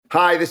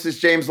Hi, this is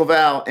James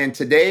Lavelle, and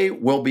today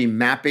we'll be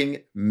mapping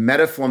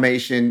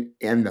metaflammation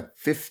in the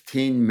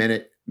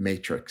 15-minute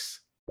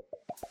matrix.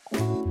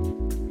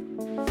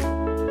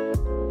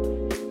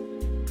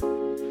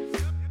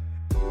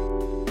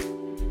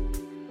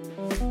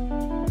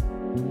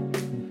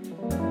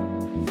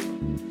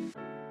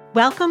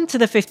 Welcome to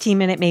the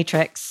 15-Minute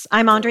Matrix.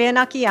 I'm Andrea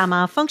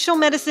Nakayama, functional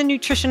medicine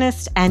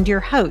nutritionist and your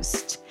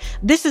host.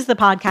 This is the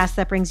podcast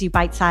that brings you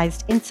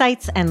bite-sized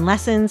insights and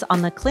lessons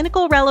on the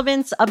clinical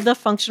relevance of the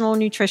functional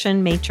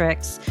nutrition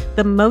matrix,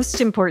 the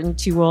most important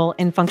tool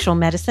in functional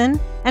medicine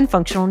and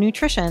functional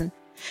nutrition.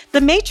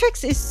 The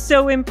matrix is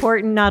so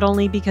important not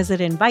only because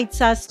it invites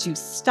us to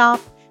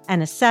stop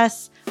and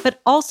assess, but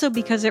also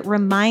because it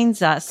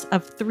reminds us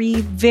of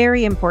three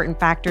very important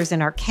factors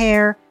in our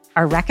care,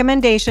 our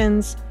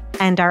recommendations,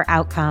 and our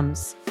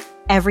outcomes.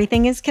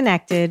 Everything is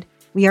connected,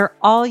 we are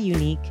all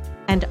unique,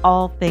 and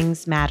all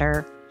things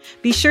matter.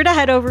 Be sure to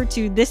head over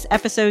to this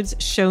episode's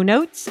show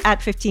notes at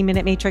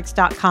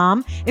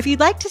 15minutematrix.com if you'd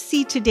like to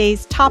see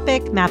today's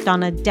topic mapped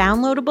on a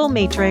downloadable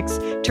matrix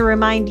to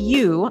remind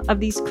you of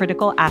these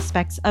critical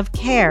aspects of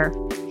care.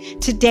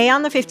 Today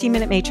on the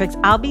 15-Minute Matrix,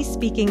 I'll be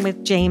speaking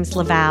with James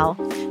Lavelle.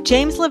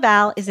 James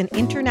Lavelle is an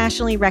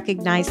internationally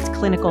recognized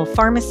clinical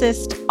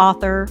pharmacist,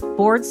 author,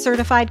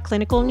 board-certified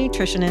clinical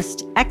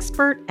nutritionist,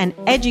 expert, and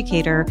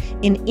educator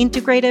in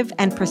integrative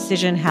and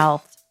precision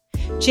health.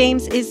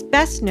 James is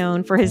best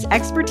known for his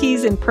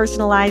expertise in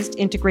personalized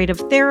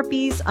integrative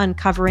therapies,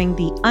 uncovering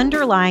the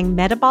underlying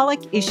metabolic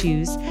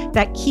issues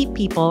that keep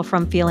people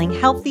from feeling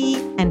healthy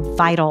and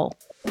vital.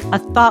 A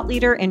thought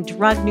leader in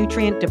drug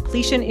nutrient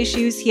depletion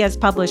issues, he has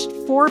published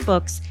 4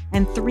 books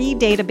and 3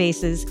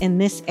 databases in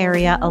this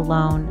area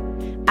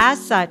alone.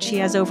 As such, he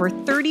has over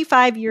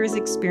 35 years'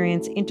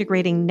 experience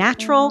integrating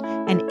natural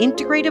and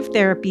integrative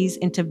therapies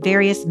into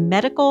various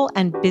medical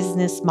and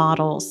business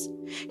models.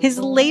 His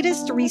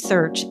latest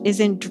research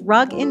is in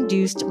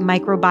drug-induced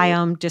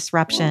microbiome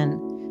disruption.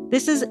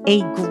 This is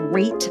a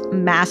great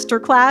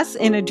masterclass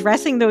in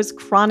addressing those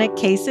chronic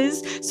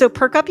cases, so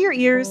perk up your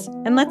ears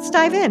and let's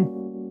dive in.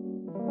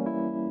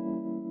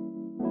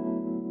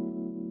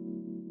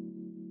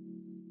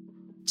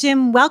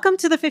 Jim, welcome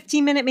to the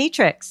 15-Minute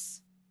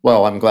Matrix.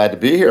 Well, I'm glad to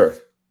be here.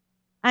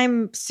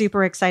 I'm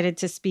super excited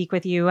to speak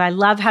with you. I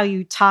love how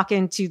you talk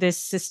into this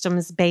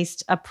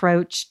systems-based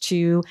approach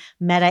to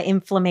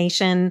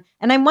meta-inflammation.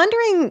 And I'm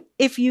wondering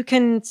if you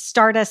can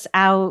start us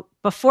out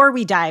before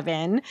we dive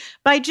in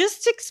by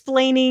just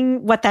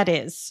explaining what that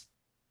is.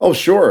 Oh,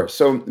 sure.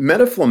 So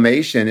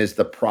metaflammation is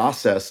the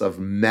process of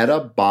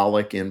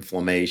metabolic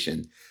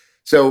inflammation.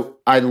 So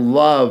I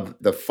love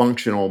the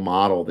functional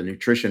model, the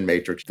nutrition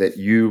matrix that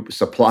you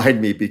supplied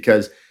me,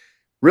 because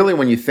really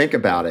when you think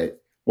about it,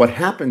 what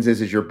happens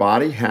is your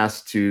body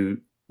has to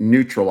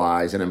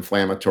neutralize an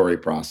inflammatory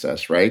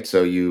process, right?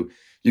 So you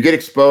get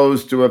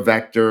exposed to a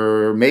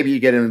vector, maybe you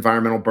get an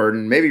environmental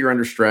burden, maybe you're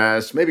under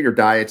stress, maybe your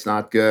diet's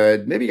not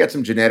good, maybe you got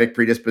some genetic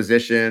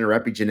predisposition or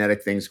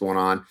epigenetic things going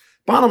on.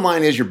 Bottom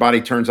line is your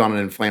body turns on an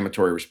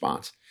inflammatory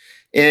response.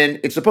 And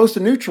it's supposed to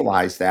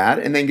neutralize that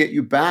and then get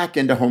you back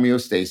into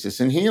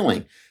homeostasis and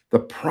healing. The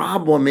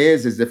problem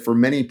is that for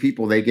many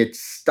people, they get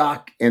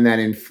stuck in that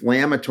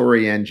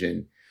inflammatory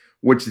engine,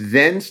 which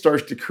then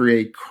starts to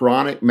create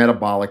chronic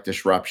metabolic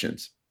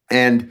disruptions.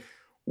 And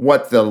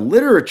what the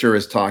literature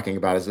is talking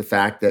about is the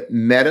fact that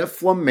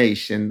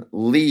metaflammation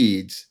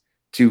leads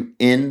to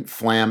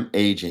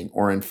inflammaging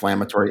or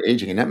inflammatory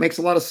aging. And that makes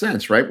a lot of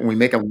sense, right? When we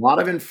make a lot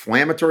of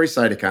inflammatory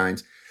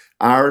cytokines,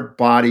 our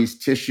body's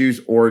tissues,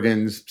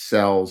 organs,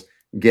 cells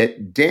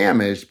get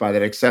damaged by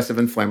that excessive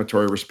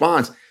inflammatory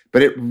response.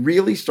 But it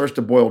really starts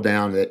to boil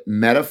down that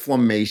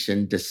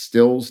metaflammation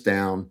distills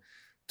down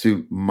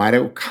to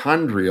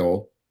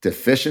mitochondrial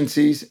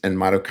deficiencies and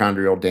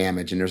mitochondrial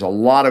damage. And there's a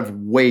lot of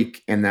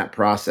wake in that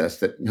process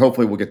that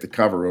hopefully we'll get to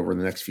cover over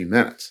the next few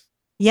minutes.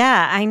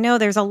 Yeah, I know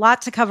there's a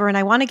lot to cover. And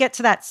I want to get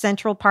to that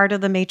central part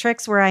of the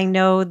matrix where I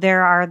know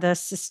there are the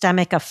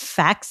systemic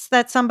effects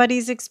that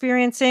somebody's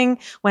experiencing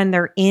when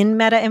they're in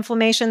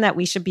meta-inflammation that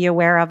we should be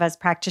aware of as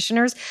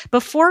practitioners.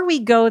 Before we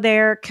go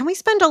there, can we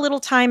spend a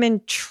little time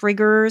in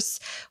triggers?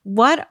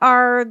 What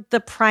are the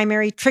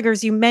primary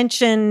triggers? You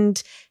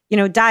mentioned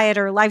diet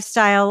or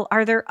lifestyle.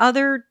 Are there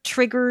other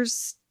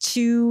triggers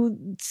to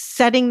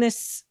setting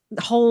this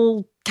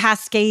whole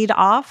cascade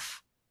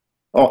off?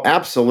 Oh,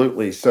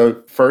 absolutely.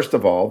 So first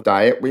of all,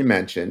 diet we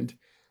mentioned.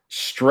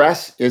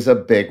 Stress is a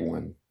big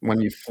one. When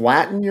you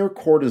flatten your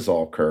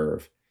cortisol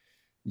curve,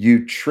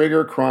 you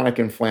trigger chronic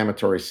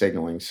inflammatory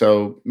signaling.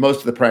 So most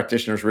of the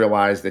practitioners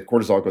realize that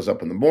cortisol goes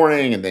up in the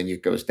morning and then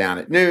it goes down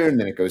at noon,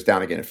 then it goes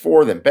down again at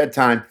 4, then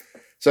bedtime.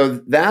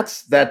 So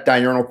that's that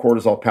diurnal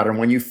cortisol pattern.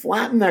 When you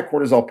flatten that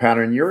cortisol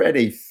pattern, you're at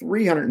a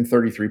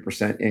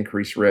 333%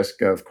 increased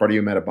risk of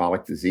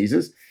cardiometabolic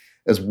diseases,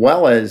 as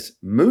well as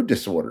mood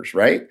disorders,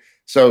 right?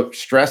 So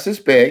stress is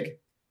big,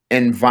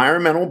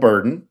 environmental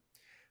burden.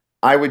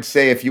 I would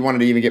say if you wanted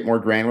to even get more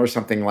granular,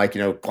 something like,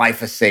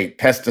 glyphosate,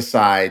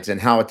 pesticides, and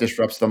how it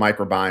disrupts the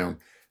microbiome.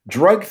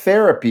 Drug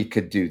therapy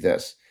could do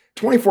this.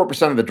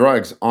 24% of the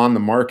drugs on the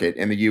market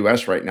in the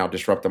US right now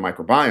disrupt the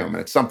microbiome, and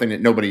it's something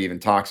that nobody even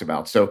talks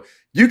about. So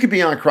you could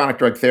be on chronic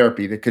drug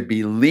therapy that could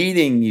be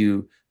leading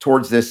you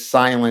towards this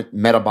silent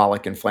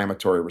metabolic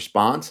inflammatory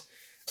response.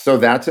 So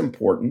that's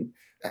important.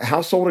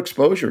 Household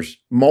exposures,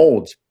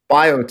 molds,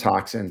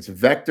 biotoxins,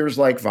 vectors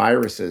like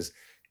viruses,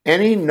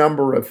 any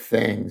number of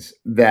things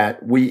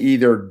that we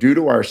either do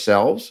to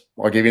ourselves.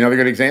 I'll give you another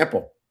good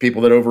example.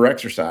 People that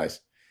overexercise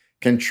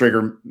can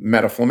trigger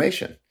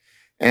metaflammation.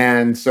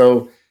 And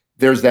so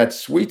there's that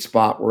sweet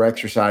spot where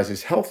exercise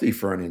is healthy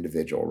for an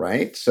individual,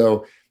 right?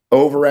 So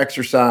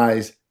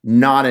overexercise,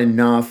 not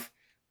enough,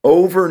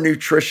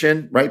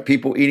 overnutrition, right?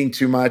 People eating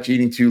too much,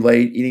 eating too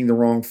late, eating the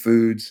wrong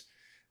foods.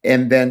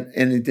 And then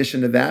in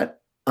addition to that,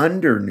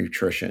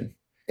 undernutrition.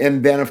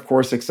 And then, of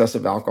course,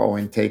 excessive alcohol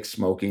intake,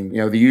 smoking,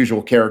 the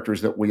usual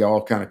characters that we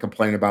all kind of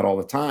complain about all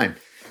the time.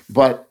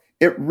 But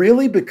it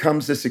really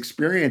becomes this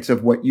experience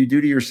of what you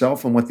do to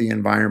yourself and what the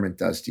environment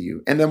does to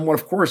you. And then,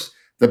 of course,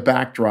 the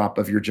backdrop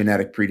of your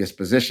genetic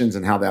predispositions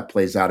and how that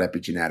plays out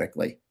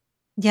epigenetically.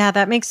 Yeah,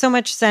 that makes so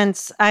much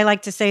sense. I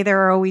like to say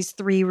there are always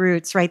three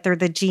roots, right? They're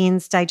the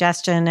genes,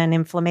 digestion, and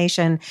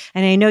inflammation.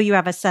 And I know you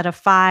have a set of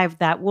 5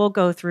 that we'll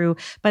go through,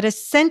 but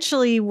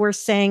essentially we're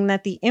saying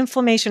that the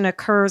inflammation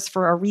occurs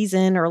for a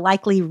reason or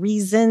likely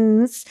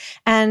reasons,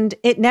 and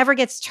it never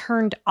gets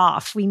turned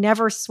off. We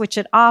never switch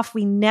it off.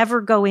 We never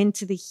go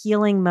into the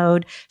healing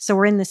mode. So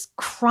we're in this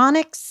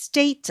chronic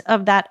state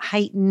of that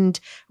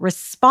heightened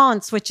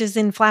response, which is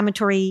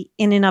inflammatory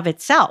in and of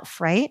itself,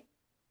 right?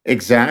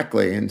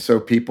 Exactly. And so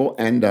people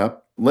end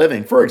up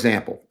living, for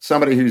example,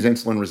 somebody who's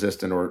insulin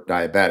resistant or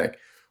diabetic,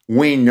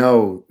 we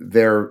know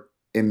their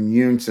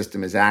immune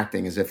system is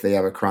acting as if they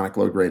have a chronic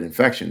low-grade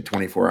infection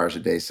 24 hours a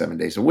day, 7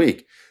 days a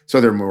week.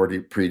 So they're more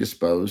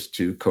predisposed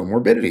to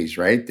comorbidities,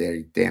 right?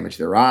 They damage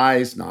their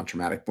eyes,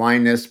 non-traumatic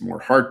blindness,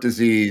 more heart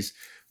disease,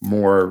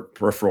 more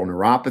peripheral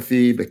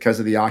neuropathy because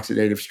of the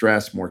oxidative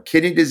stress, more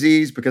kidney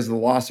disease because of the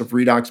loss of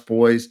redox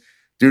poise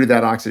due to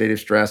that oxidative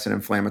stress and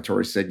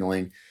inflammatory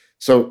signaling.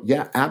 So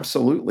yeah,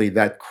 absolutely.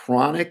 That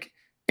chronic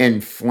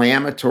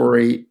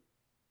inflammatory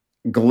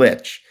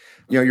glitch,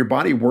 your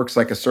body works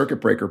like a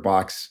circuit breaker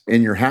box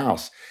in your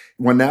house.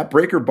 When that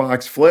breaker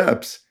box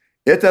flips,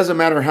 it doesn't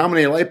matter how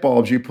many light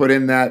bulbs you put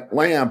in that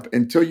lamp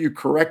until you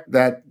correct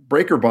that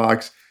breaker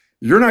box,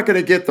 you're not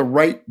going to get the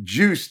right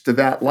juice to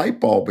that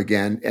light bulb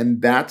again.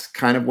 And that's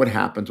kind of what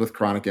happens with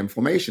chronic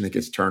inflammation. It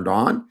gets turned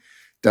on,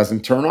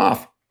 doesn't turn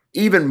off.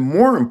 Even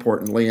more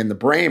importantly, in the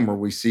brain where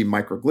we see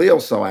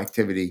microglial cell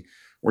activity,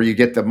 where you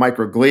get the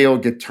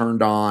microglial get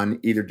turned on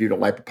either due to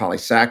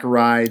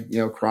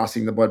lipopolysaccharide,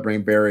 crossing the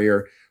blood-brain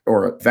barrier,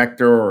 or a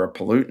vector or a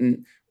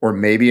pollutant, or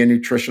maybe a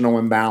nutritional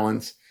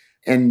imbalance.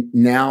 And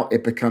now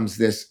it becomes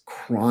this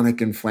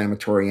chronic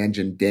inflammatory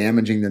engine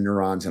damaging the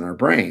neurons in our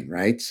brain,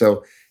 right?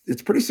 So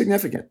it's pretty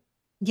significant.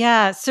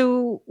 Yeah.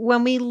 So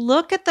when we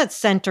look at that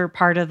center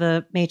part of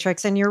the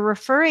matrix, and you're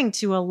referring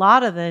to a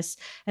lot of this,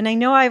 and I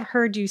know I've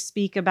heard you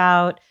speak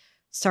about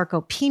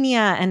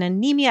sarcopenia and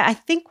anemia. I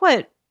think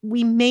what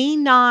we may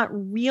not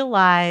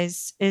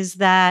realize is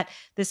that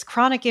this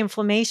chronic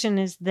inflammation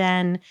is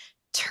then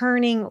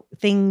turning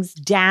things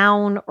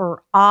down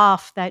or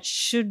off that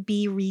should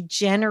be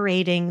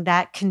regenerating,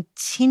 that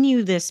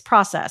continue this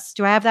process.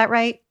 Do I have that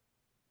right?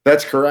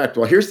 That's correct.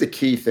 Well, here's the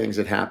key things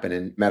that happen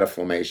in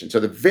metaflammation. So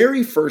the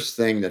very first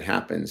thing that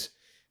happens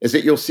is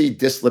that you'll see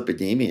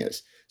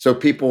dyslipidemias. So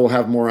people will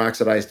have more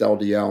oxidized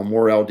LDL,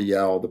 more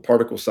LDL, the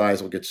particle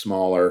size will get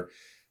smaller.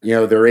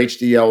 Their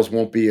HDLs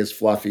won't be as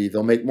fluffy.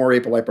 They'll make more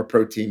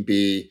apolipoprotein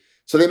B.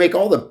 So they make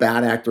all the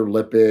bad actor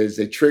lipids.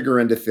 They trigger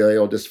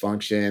endothelial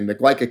dysfunction. The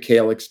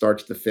glycocalyx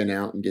starts to thin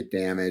out and get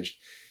damaged.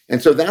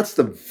 And so that's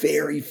the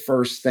very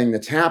first thing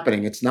that's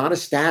happening. It's not a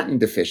statin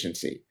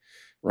deficiency,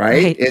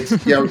 right?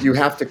 It's, you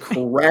have to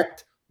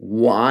correct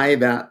why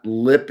that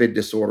lipid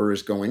disorder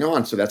is going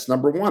on. So that's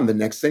number one. The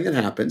next thing that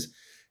happens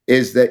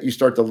is that you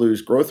start to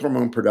lose growth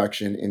hormone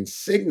production and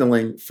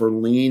signaling for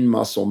lean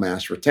muscle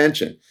mass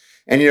retention.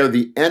 And,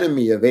 the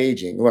enemy of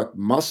aging, look,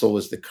 muscle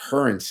is the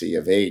currency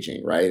of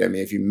aging, right? I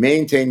mean, if you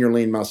maintain your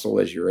lean muscle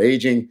as you're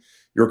aging,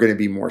 you're going to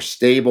be more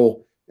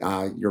stable.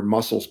 Your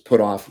muscles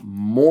put off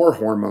more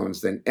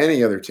hormones than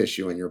any other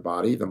tissue in your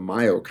body, the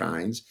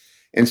myokines.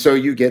 And so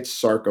you get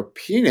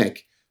sarcopenic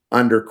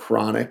under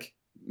chronic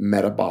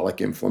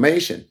metabolic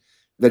inflammation.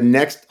 The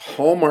next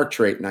hallmark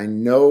trait, and I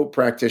know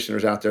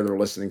practitioners out there that are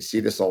listening see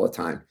this all the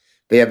time,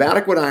 they have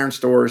adequate iron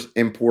stores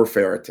and poor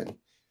ferritin.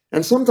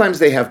 And sometimes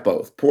they have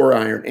both, poor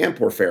iron and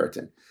poor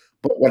ferritin.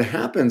 But what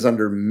happens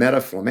under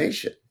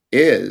metaflammation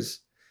is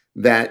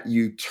that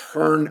you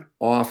turn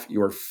off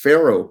your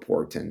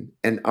ferroportin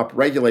and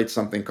upregulate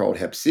something called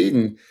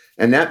hepcidin.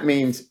 And that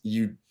means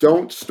you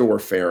don't store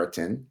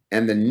ferritin.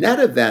 And the net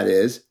of that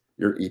is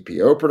your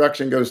EPO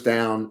production goes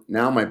down.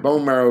 Now my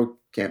bone marrow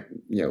can't,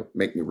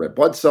 make new red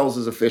blood cells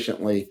as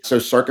efficiently. So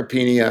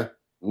sarcopenia,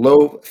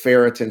 low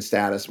ferritin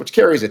status, which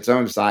carries its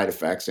own side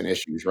effects and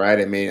issues, right?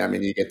 I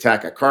mean, you get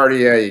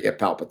tachycardia, you get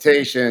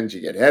palpitations,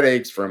 you get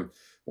headaches from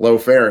low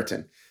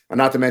ferritin, and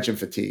not to mention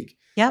fatigue.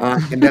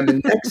 Yep. And then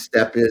the next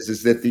step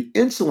is that the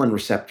insulin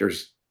receptor,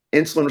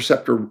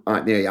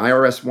 the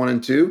IRS1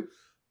 and 2,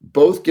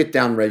 both get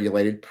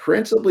downregulated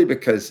principally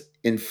because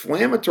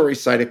inflammatory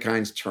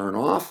cytokines turn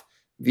off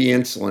the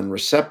insulin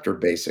receptor,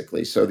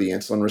 basically. So the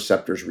insulin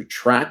receptors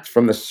retract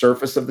from the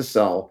surface of the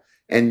cell,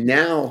 and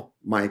now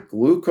my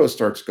glucose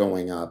starts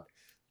going up.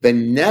 The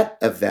net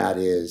of that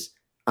is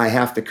I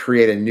have to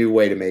create a new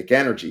way to make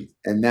energy.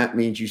 And that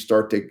means you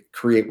start to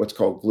create what's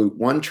called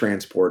GLUT1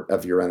 transport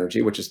of your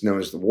energy, which is known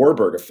as the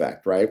Warburg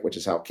effect, right? Which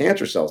is how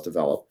cancer cells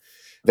develop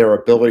their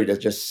ability to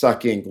just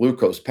suck in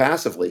glucose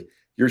passively.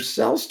 Your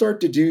cells start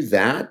to do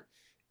that.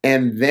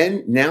 And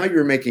then now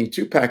you're making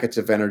 2 packets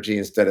of energy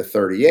instead of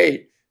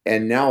 38.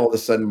 And now all of a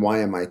sudden, why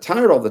am I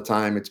tired all the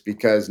time? It's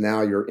because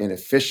now you're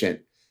inefficient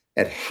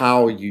at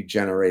how you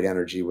generate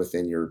energy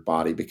within your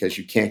body because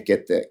you can't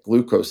get the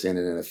glucose in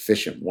an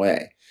efficient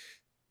way.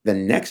 The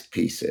next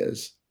piece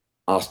is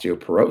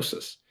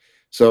osteoporosis.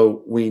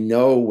 So we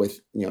know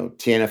with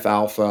TNF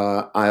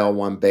alpha,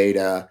 IL-1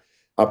 beta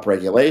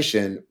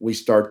upregulation, we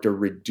start to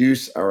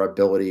reduce our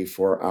ability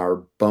for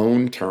our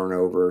bone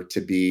turnover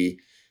to be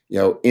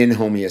in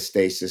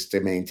homeostasis to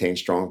maintain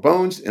strong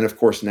bones. And of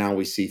course, now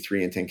we see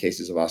 3 in 10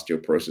 cases of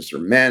osteoporosis are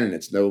men, and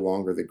it's no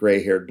longer the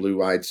gray-haired,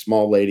 blue-eyed,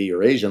 small lady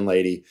or Asian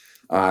lady.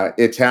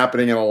 It's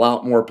happening in a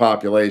lot more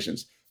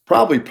populations.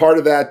 Probably part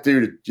of that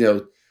due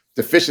to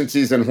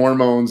deficiencies in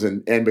hormones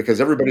and because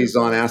everybody's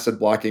on acid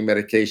blocking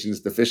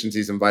medications,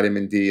 deficiencies in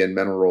vitamin D and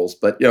minerals.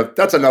 But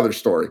that's another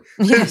story.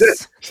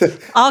 Yes.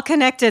 All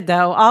connected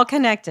though, all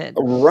connected.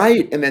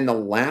 Right. And then the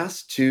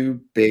last 2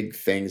 big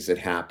things that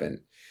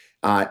happen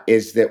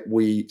is that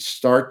we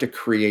start to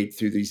create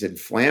through these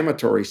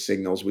inflammatory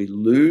signals, we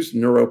lose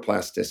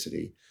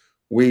neuroplasticity.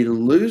 We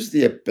lose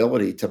the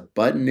ability to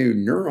bud new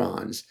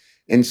neurons.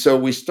 And so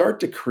we start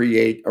to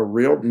create a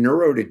real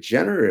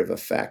neurodegenerative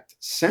effect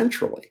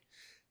centrally.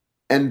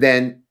 And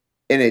then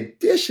in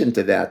addition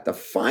to that, the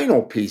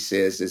final piece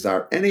is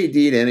our NAD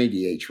to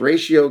NADH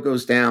ratio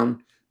goes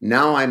down.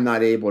 Now I'm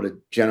not able to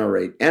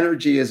generate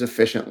energy as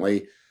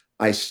efficiently.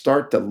 I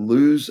start to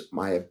lose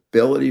my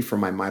ability for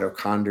my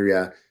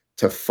mitochondria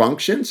to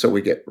function. So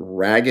we get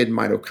ragged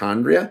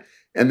mitochondria.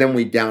 And then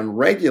we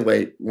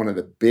downregulate one of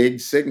the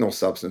big signal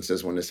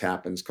substances when this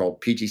happens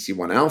called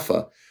PGC1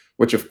 alpha,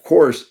 which of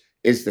course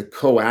is the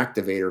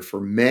co-activator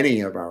for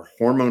many of our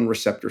hormone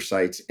receptor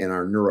sites and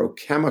our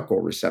neurochemical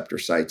receptor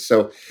sites.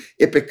 So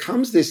it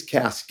becomes this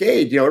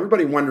cascade.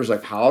 Everybody wonders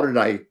how did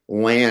I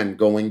land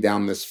going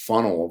down this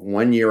funnel of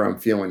 1 year I'm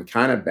feeling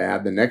kind of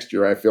bad. The next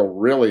year I feel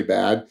really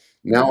bad.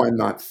 Now I'm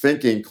not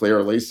thinking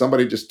clearly.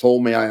 Somebody just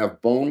told me I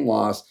have bone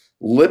loss,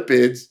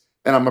 lipids,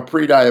 and I'm a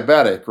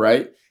pre-diabetic,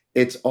 right?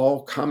 It's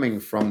all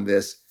coming from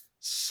this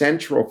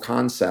central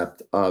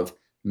concept of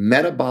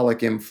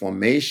metabolic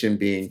inflammation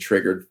being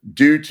triggered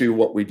due to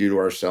what we do to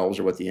ourselves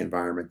or what the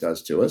environment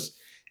does to us.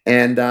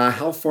 And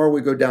how far we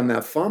go down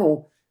that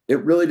funnel,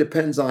 it really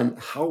depends on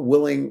how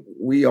willing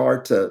we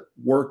are to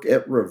work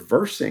at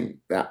reversing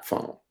that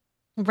funnel.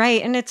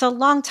 Right. And it's a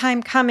long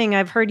time coming.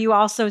 I've heard you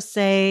also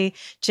say,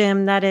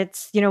 Jim, that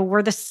it's,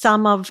 we're the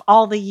sum of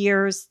all the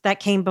years that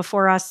came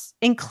before us,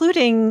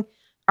 including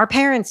our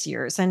parents'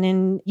 years and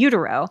in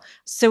utero.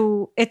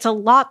 So it's a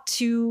lot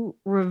to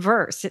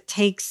reverse. It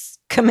takes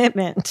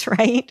commitment,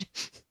 right?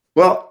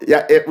 Well,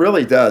 yeah, it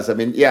really does.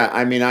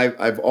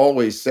 I've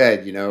always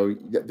said,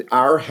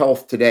 our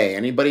health today,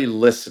 anybody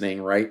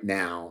listening right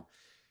now,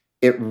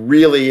 it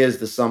really is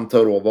the sum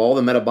total of all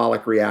the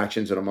metabolic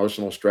reactions and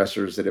emotional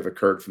stressors that have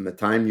occurred from the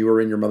time you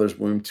were in your mother's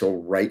womb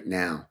till right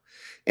now.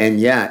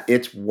 And yeah,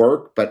 it's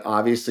work, but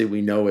obviously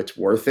we know it's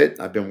worth it.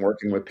 I've been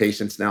working with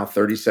patients now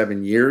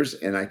 37 years,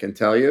 and I can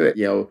tell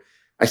you,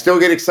 I still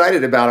get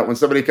excited about it when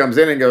somebody comes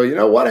in and go, you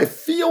know what, I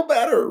feel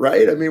better,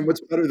 right?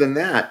 What's better than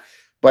that?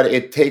 But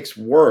it takes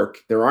work.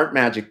 There aren't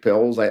magic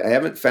pills. I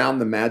haven't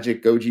found the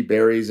magic goji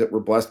berries that were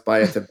blessed by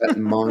a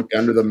Tibetan monk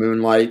under the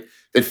moonlight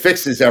that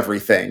fixes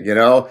everything,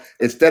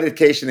 It's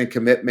dedication and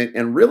commitment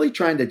and really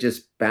trying to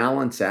just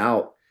balance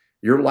out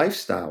your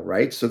lifestyle,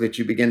 right? So that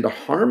you begin to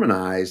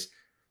harmonize,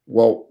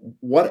 well,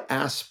 what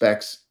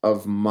aspects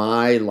of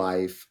my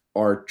life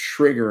are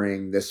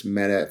triggering this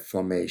meta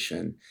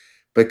inflammation?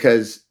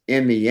 Because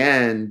in the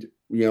end,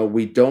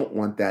 we don't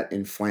want that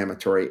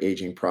inflammatory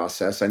aging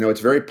process. I know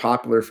it's very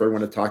popular for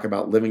everyone to talk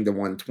about living to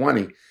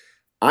 120.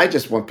 I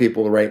just want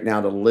people right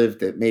now to live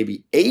to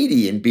maybe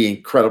 80 and be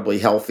incredibly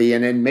healthy,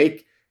 and then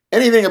make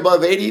anything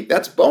above 80,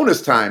 that's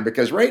bonus time,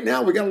 because right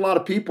now we got a lot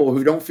of people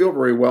who don't feel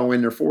very well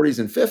in their 40s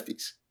and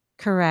 50s.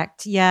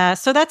 Correct. Yeah.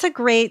 So that's a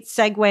great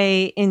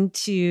segue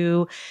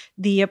into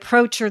the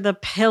approach, or the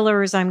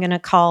pillars, I'm going to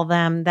call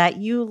them, that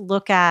you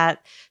look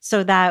at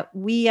so that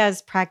we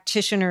as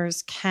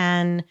practitioners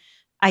can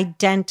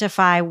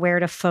identify where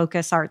to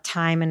focus our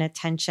time and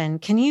attention.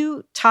 Can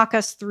you talk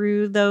us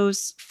through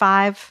those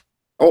 5?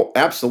 Oh,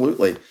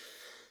 absolutely.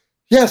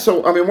 Yeah. So,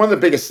 one of the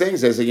biggest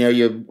things is,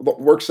 you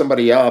work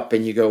somebody up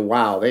and you go,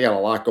 wow, they got a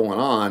lot going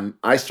on.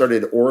 I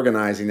started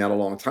organizing that a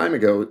long time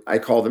ago. I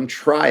call them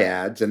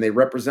triads, and they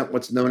represent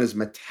what's known as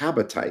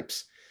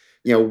metabotypes.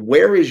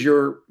 Where is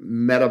your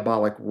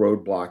metabolic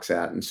roadblocks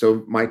at? And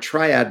so my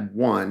triad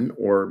one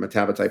or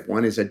metabotype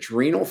one is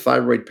adrenal,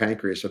 thyroid,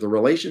 pancreas, or the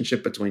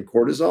relationship between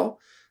cortisol,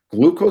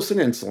 glucose and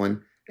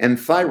insulin, and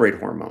thyroid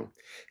hormone.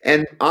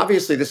 And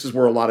obviously, this is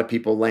where a lot of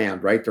people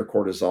land, right? Their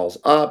cortisol's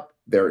up,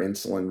 they're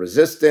insulin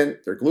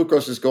resistant, their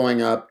glucose is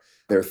going up,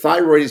 their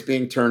thyroid is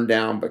being turned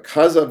down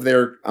because of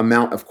their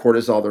amount of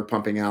cortisol they're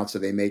pumping out. So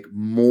they make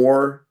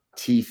more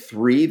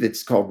T3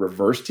 that's called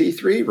reverse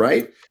T3,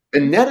 right? The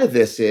net of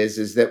this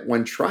is that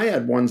when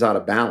triad one's out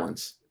of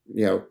balance,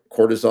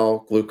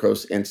 cortisol,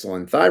 glucose,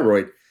 insulin,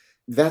 thyroid,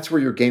 that's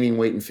where you're gaining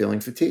weight and feeling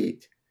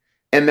fatigued.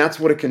 And that's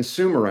what a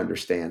consumer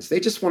understands.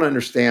 They just want to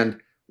understand,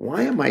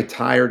 why am I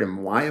tired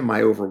and why am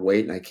I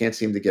overweight and I can't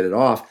seem to get it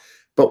off?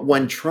 But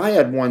when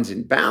triad one's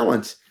in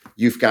balance,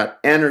 you've got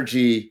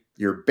energy,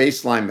 your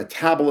baseline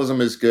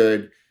metabolism is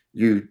good,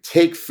 you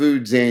take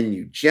foods in,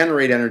 you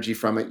generate energy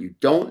from it, you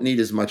don't need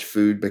as much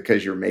food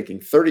because you're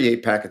making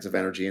 38 packets of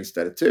energy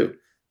instead of 2.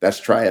 That's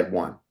triad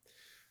one.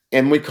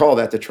 And we call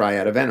that the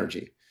triad of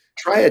energy.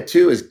 Triad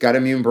two is gut,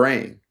 immune,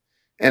 brain.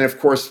 And of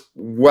course,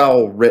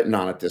 well written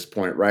on at this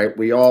point, right?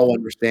 We all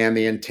understand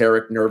the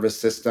enteric nervous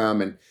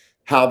system and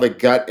how the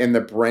gut and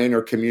the brain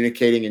are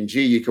communicating. And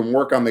gee, you can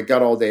work on the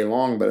gut all day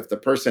long, but if the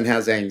person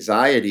has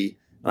anxiety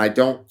and I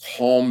don't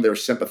calm their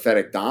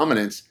sympathetic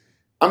dominance,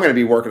 I'm going to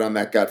be working on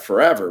that gut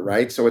forever,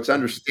 right? So it's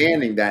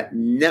understanding that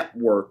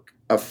network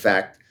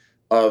effect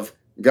of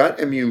gut,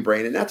 immune,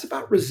 brain, and that's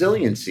about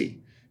resiliency.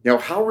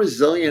 How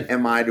resilient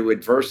am I to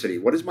adversity?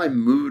 What is my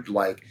mood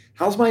like?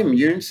 How's my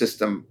immune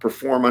system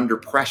perform under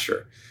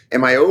pressure?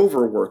 Am I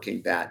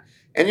overworking that?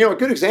 And, a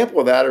good example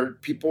of that are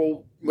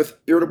people with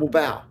irritable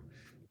bowel.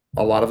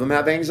 A lot of them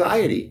have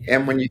anxiety.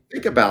 And when you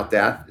think about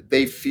that,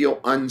 they feel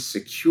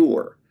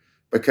unsecure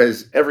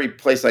because every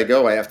place I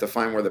go, I have to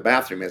find where the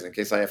bathroom is in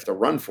case I have to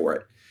run for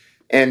it.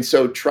 And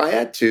so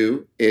triad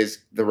two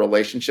is the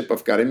relationship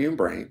of gut, immune,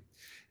 brain.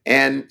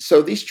 And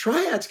so these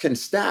triads can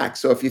stack.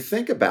 So if you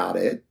think about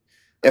it,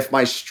 if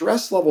my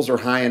stress levels are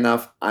high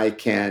enough, I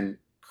can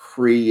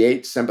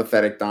create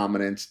sympathetic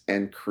dominance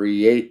and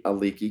create a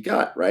leaky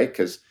gut, right?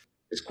 Because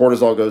as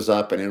cortisol goes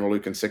up and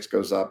interleukin 6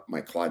 goes up,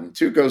 my claudin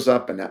 2 goes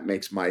up, and that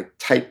makes my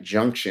tight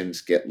junctions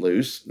get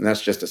loose. And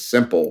that's just a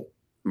simple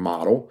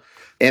model.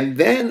 And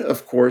then,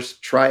 of course,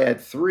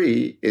 triad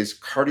 3 is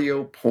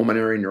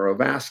cardiopulmonary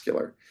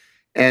neurovascular.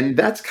 And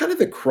that's kind of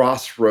the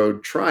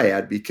crossroad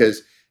triad,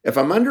 because if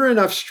I'm under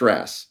enough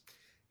stress,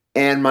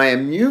 and my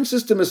immune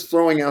system is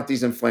throwing out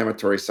these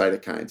inflammatory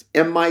cytokines,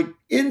 and my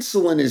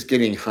insulin is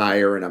getting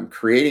higher, and I'm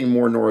creating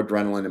more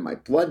noradrenaline, and my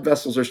blood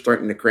vessels are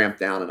starting to cramp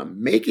down, and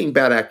I'm making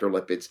bad actor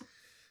lipids.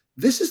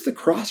 This is the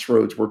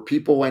crossroads where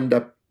people end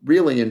up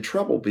really in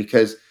trouble,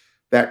 because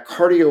that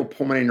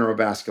cardiopulmonary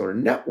neurovascular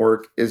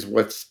network is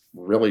what's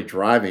really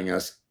driving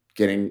us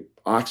getting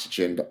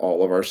oxygen to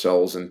all of our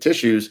cells and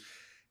tissues.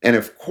 And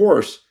of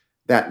course,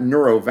 that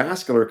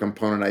neurovascular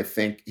component, I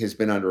think, has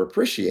been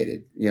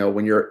underappreciated.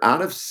 When you're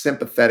out of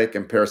sympathetic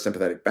and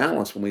parasympathetic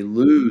balance, when we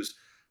lose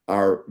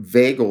our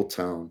vagal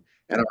tone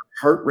and our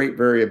heart rate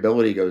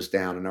variability goes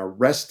down and our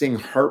resting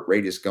heart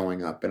rate is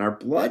going up and our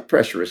blood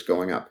pressure is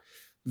going up,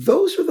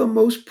 those are the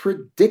most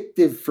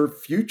predictive for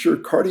future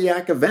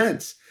cardiac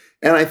events.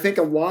 And I think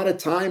a lot of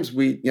times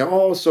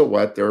so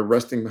what? There are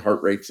resting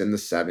heart rates in the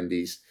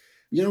 70s.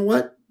 You know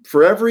what?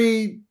 For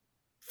every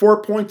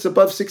 4 points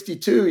above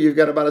 62, you've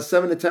got about a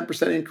 7 to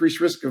 10% increased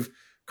risk of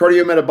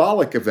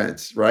cardiometabolic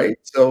events, right?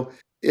 So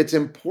it's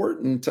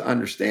important to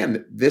understand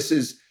that this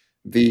is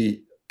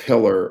the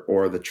pillar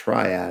or the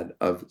triad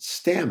of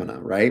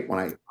stamina, right? When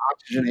I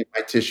oxygenate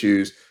my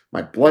tissues,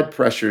 my blood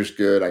pressure is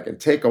good, I can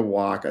take a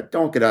walk, I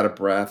don't get out of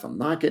breath, I'm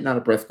not getting out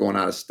of breath going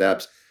out of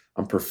steps,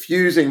 I'm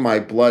perfusing my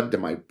blood to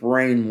my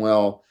brain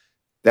well.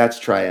 That's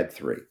triad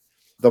 3.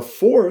 The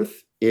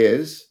fourth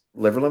is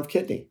liver, lymph,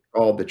 kidney,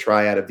 called the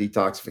triad of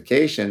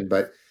detoxification,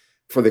 but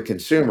for the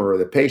consumer or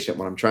the patient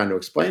when I'm trying to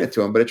explain it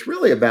to them. But it's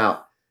really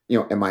about,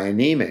 am I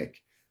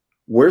anemic?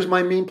 Where's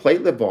my mean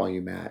platelet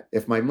volume at?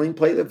 If my mean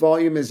platelet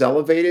volume is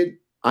elevated,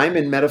 I'm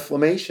in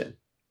metaflammation.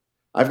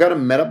 I've got a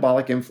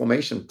metabolic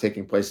inflammation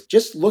taking place.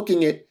 Just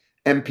looking at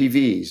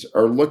MPVs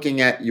or looking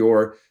at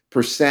your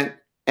percent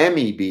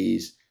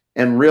MEBs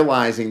and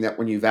realizing that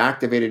when you've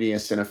activated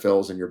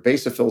eosinophils and your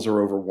basophils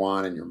are over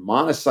 1 and your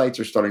monocytes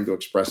are starting to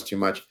express too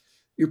much,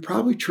 you're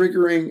probably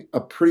triggering a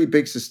pretty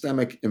big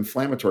systemic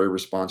inflammatory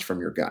response from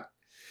your gut.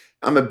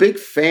 I'm a big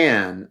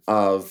fan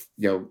of,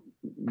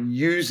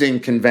 using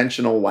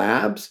conventional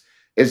labs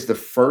as the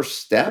first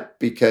step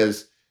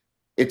because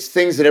it's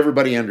things that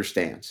everybody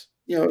understands.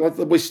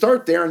 We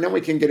start there and then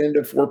we can get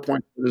into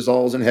 4-point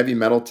cortisols and heavy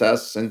metal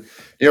tests and,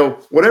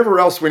 whatever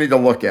else we need to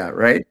look at,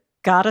 right?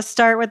 Got to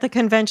start with the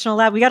conventional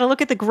lab. We got to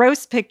look at the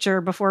gross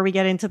picture before we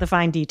get into the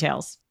fine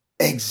details.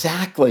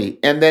 Exactly.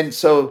 And then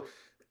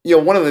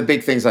one of the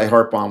big things I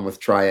harp on with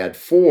Triad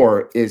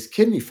 4 is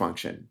kidney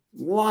function.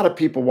 A lot of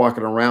people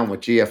walking around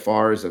with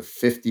GFRs of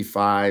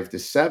 55 to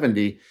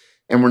 70,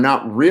 and we're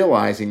not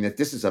realizing that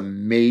this is a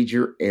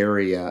major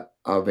area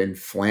of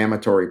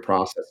inflammatory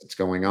process that's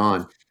going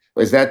on.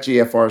 As that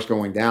GFR is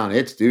going down,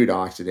 it's due to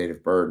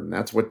oxidative burden.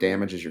 That's what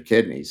damages your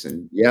kidneys.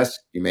 And yes,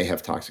 you may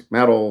have toxic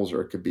metals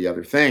or it could be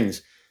other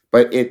things,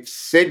 but it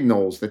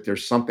signals that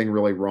there's something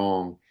really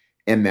wrong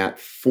in that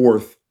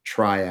fourth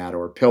triad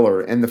or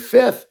pillar. And the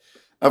fifth,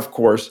 of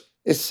course,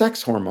 is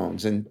sex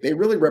hormones. And they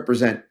really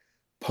represent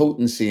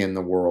potency in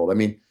the world. I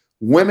mean,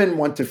 women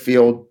want to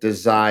feel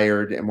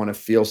desired and want to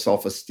feel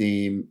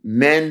self-esteem.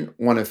 Men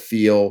want to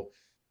feel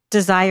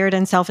desired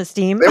and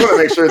self-esteem. They want to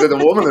make sure that the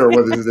woman they're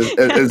with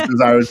is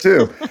desired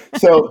too.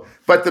 So,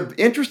 but the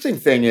interesting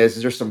thing is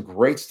there's some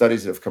great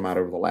studies that have come out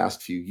over the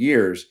last few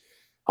years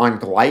on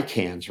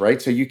glycans,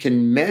 right? So you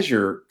can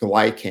measure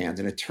glycans,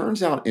 and it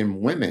turns out in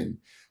women,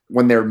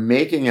 when they're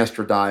making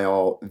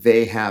estradiol,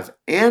 they have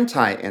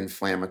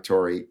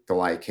anti-inflammatory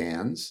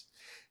glycans.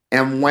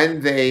 And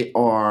when they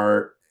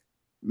are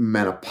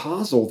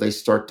menopausal, they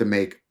start to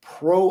make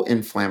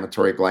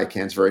pro-inflammatory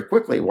glycans very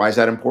quickly. Why is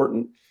that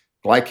important?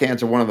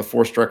 Glycans are one of the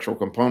four structural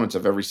components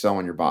of every cell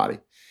in your body.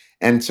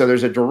 And so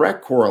there's a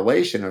direct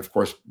correlation. Of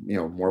course,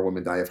 more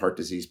women die of heart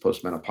disease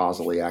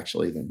postmenopausally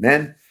actually than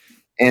men.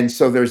 And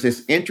so there's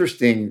this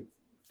interesting,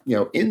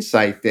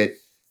 insight that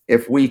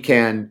if we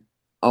can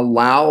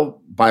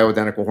allow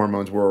bioidentical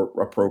hormones where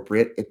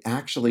appropriate, it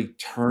actually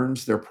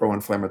turns their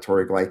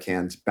pro-inflammatory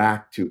glycans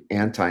back to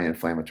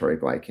anti-inflammatory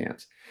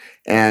glycans.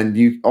 And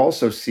you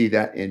also see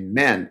that in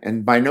men.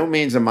 And by no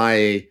means am I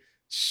a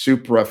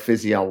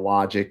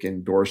supraphysiologic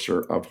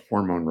endorser of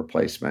hormone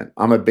replacement.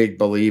 I'm a big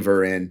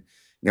believer in,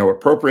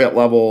 appropriate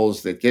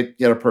levels that get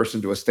a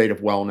person to a state of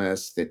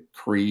wellness, that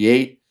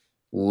create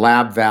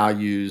lab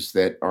values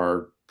that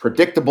are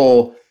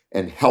predictable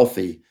and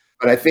healthy.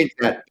 But I think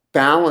that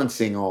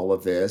balancing all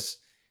of this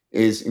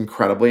is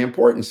incredibly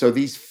important. So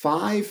these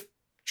 5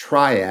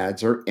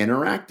 triads are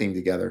interacting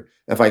together.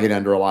 If I get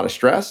under a lot of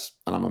stress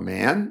and I'm a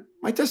man,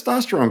 my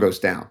testosterone goes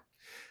down.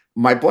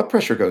 My blood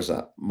pressure goes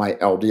up. My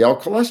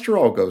LDL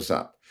cholesterol goes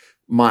up.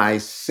 My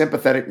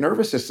sympathetic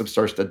nervous system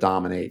starts to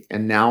dominate.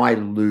 And now I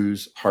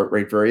lose heart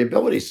rate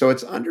variability. So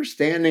it's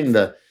understanding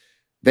the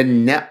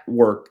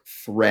network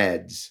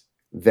threads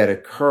that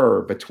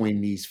occur between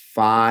these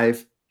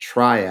 5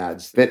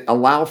 triads that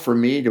allow for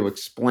me to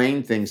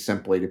explain things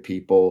simply to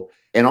people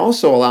and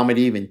also allow me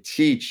to even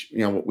teach,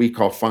 what we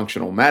call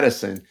functional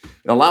medicine.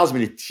 It allows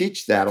me to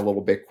teach that a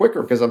little bit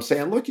quicker because I'm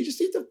saying, look, you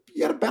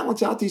got to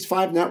balance out these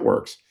 5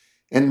 networks.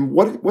 And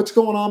what's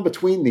going on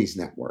between these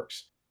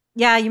networks?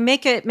 Yeah, you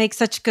make it make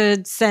such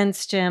good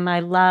sense, Jim.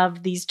 I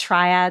love these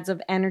triads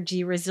of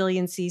energy,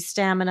 resiliency,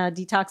 stamina,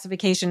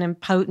 detoxification, and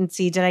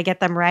potency. Did I get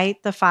them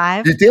right? The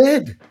 5? You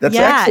did. That's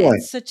excellent.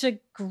 It's such a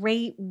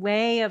great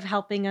way of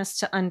helping us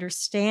to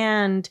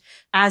understand,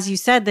 as you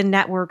said, the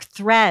network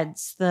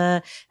threads,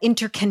 the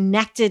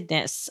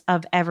interconnectedness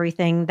of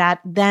everything that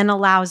then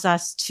allows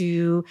us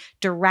to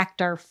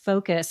direct our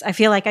focus. I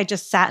feel like I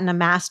just sat in a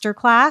master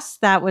class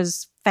that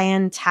was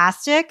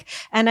fantastic.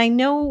 And I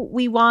know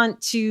we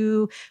want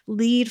to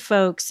lead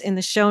folks in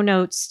the show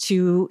notes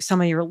to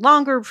some of your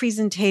longer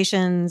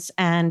presentations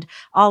and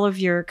all of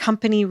your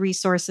company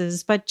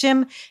resources. But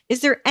Jim,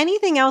 is there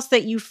anything else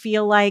that you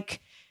feel like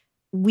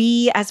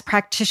we as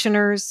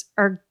practitioners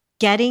are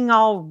getting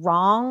all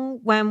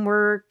wrong when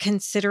we're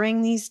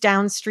considering these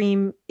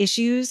downstream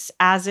issues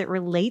as it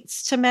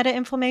relates to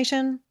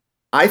meta-inflammation?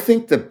 I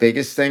think the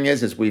biggest thing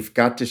is we've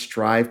got to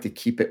strive to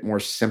keep it more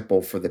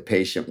simple for the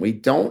patient. We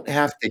don't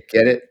have to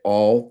get it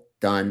all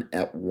done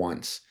at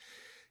once.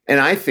 And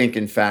I think,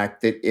 in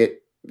fact, that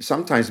it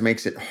sometimes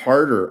makes it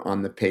harder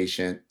on the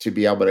patient to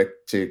be able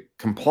to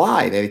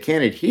comply. They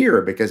can't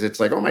adhere because it's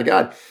like, oh my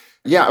God,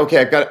 yeah, okay,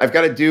 I've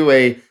got to do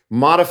a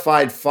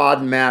modified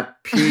FODMAP,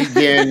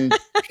 vegan,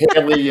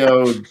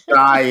 paleo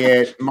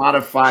diet,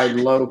 modified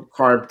low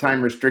carb,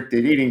 time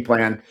restricted eating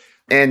plan.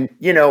 And,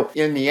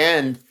 in the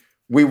end,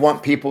 we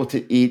want people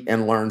to eat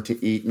and learn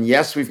to eat. And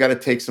yes, we've got to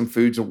take some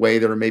foods away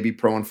that are maybe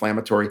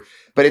pro-inflammatory.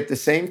 But at the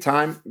same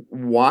time,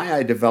 why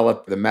I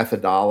developed the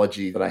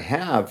methodology that I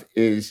have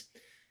is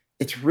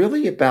it's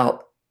really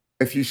about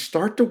if you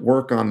start to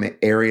work on the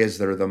areas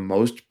that are the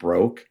most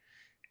broke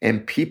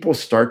and people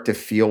start to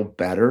feel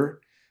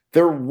better,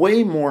 they're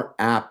way more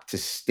apt to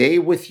stay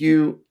with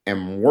you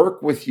and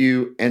work with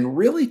you and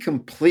really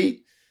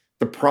complete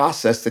the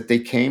process that they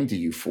came to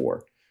you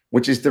for,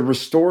 which is to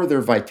restore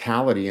their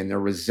vitality and their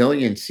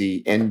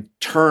resiliency and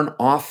turn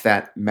off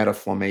that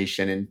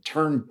metaflammation and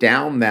turn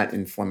down that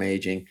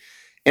inflammaging.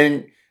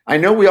 And I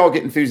know we all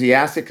get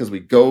enthusiastic because we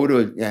go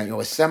to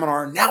a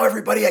seminar. Now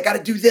everybody, I got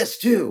to do this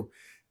too.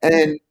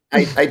 And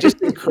I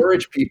just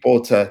encourage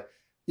people to,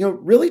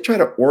 really try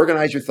to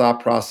organize your thought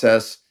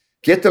process,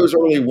 get those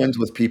early wins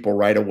with people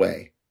right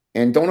away,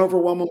 and don't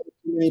overwhelm them with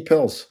too many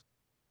pills.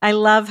 I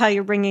love how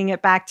you're bringing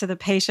it back to the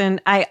patient.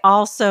 I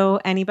also,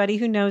 anybody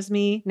who knows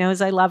me knows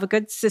I love a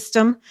good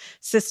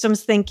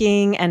systems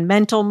thinking and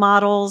mental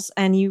models.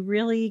 And you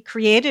really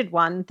created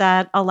one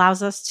that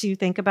allows us to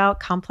think about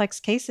complex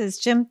cases.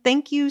 Jim,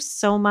 thank you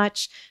so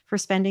much for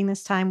spending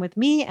this time with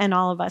me and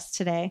all of us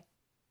today.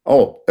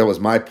 Oh, it was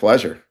my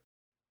pleasure.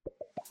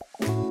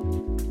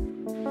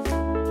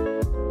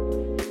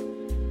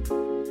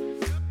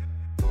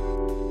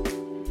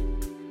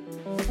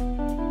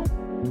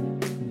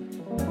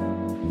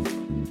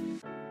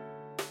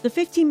 The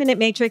 15-Minute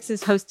Matrix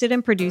is hosted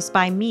and produced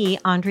by me,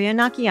 Andrea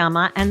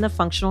Nakayama, and the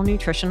Functional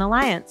Nutrition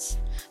Alliance.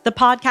 The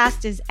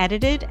podcast is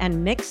edited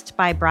and mixed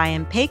by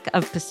Brian Paik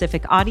of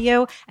Pacific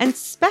Audio, and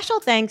special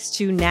thanks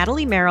to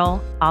Natalie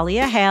Merrill,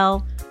 Alia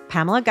Hale,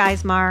 Pamela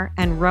Geismar,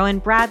 and Rowan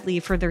Bradley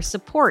for their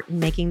support in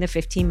making the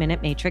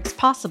 15-Minute Matrix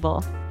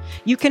possible.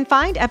 You can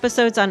find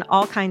episodes on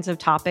all kinds of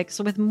topics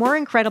with more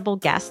incredible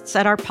guests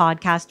at our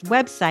podcast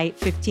website,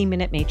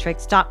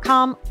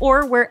 15minutematrix.com,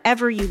 or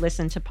wherever you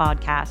listen to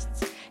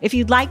podcasts. If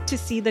you'd like to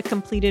see the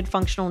completed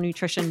functional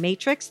nutrition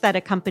matrix that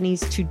accompanies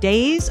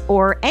today's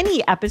or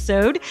any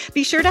episode,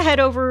 be sure to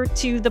head over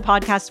to the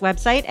podcast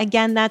website.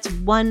 Again, that's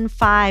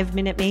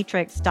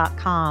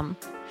 15minutematrix.com.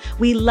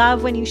 We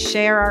love when you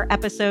share our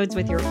episodes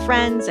with your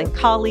friends and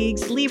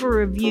colleagues, leave a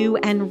review,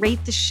 and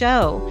rate the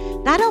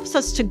show. That helps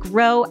us to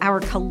grow our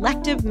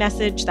collective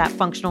message that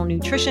functional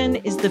nutrition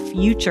is the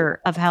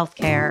future of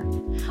healthcare.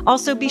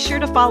 Also, be sure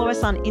to follow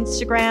us on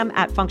Instagram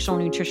at Functional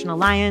Nutrition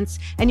Alliance,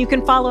 and you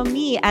can follow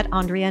me at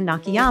Andrea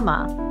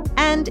Nakayama.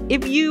 And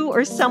if you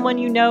or someone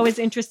you know is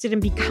interested in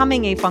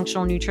becoming a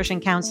functional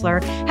nutrition counselor,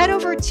 head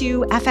over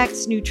to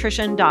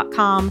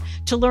fxnutrition.com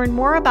to learn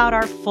more about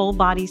our Full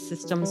Body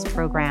Systems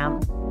program.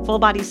 Full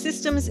Body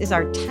Systems is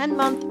our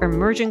 10-month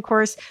immersion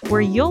course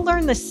where you'll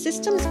learn the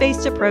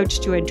systems-based approach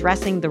to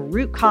addressing the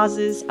root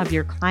causes of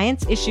your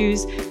clients'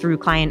 issues through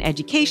client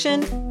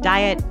education,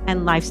 diet,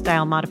 and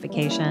lifestyle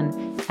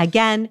modification.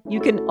 Again,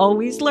 you can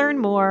always learn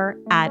more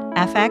at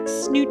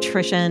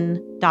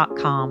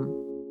fxnutrition.com.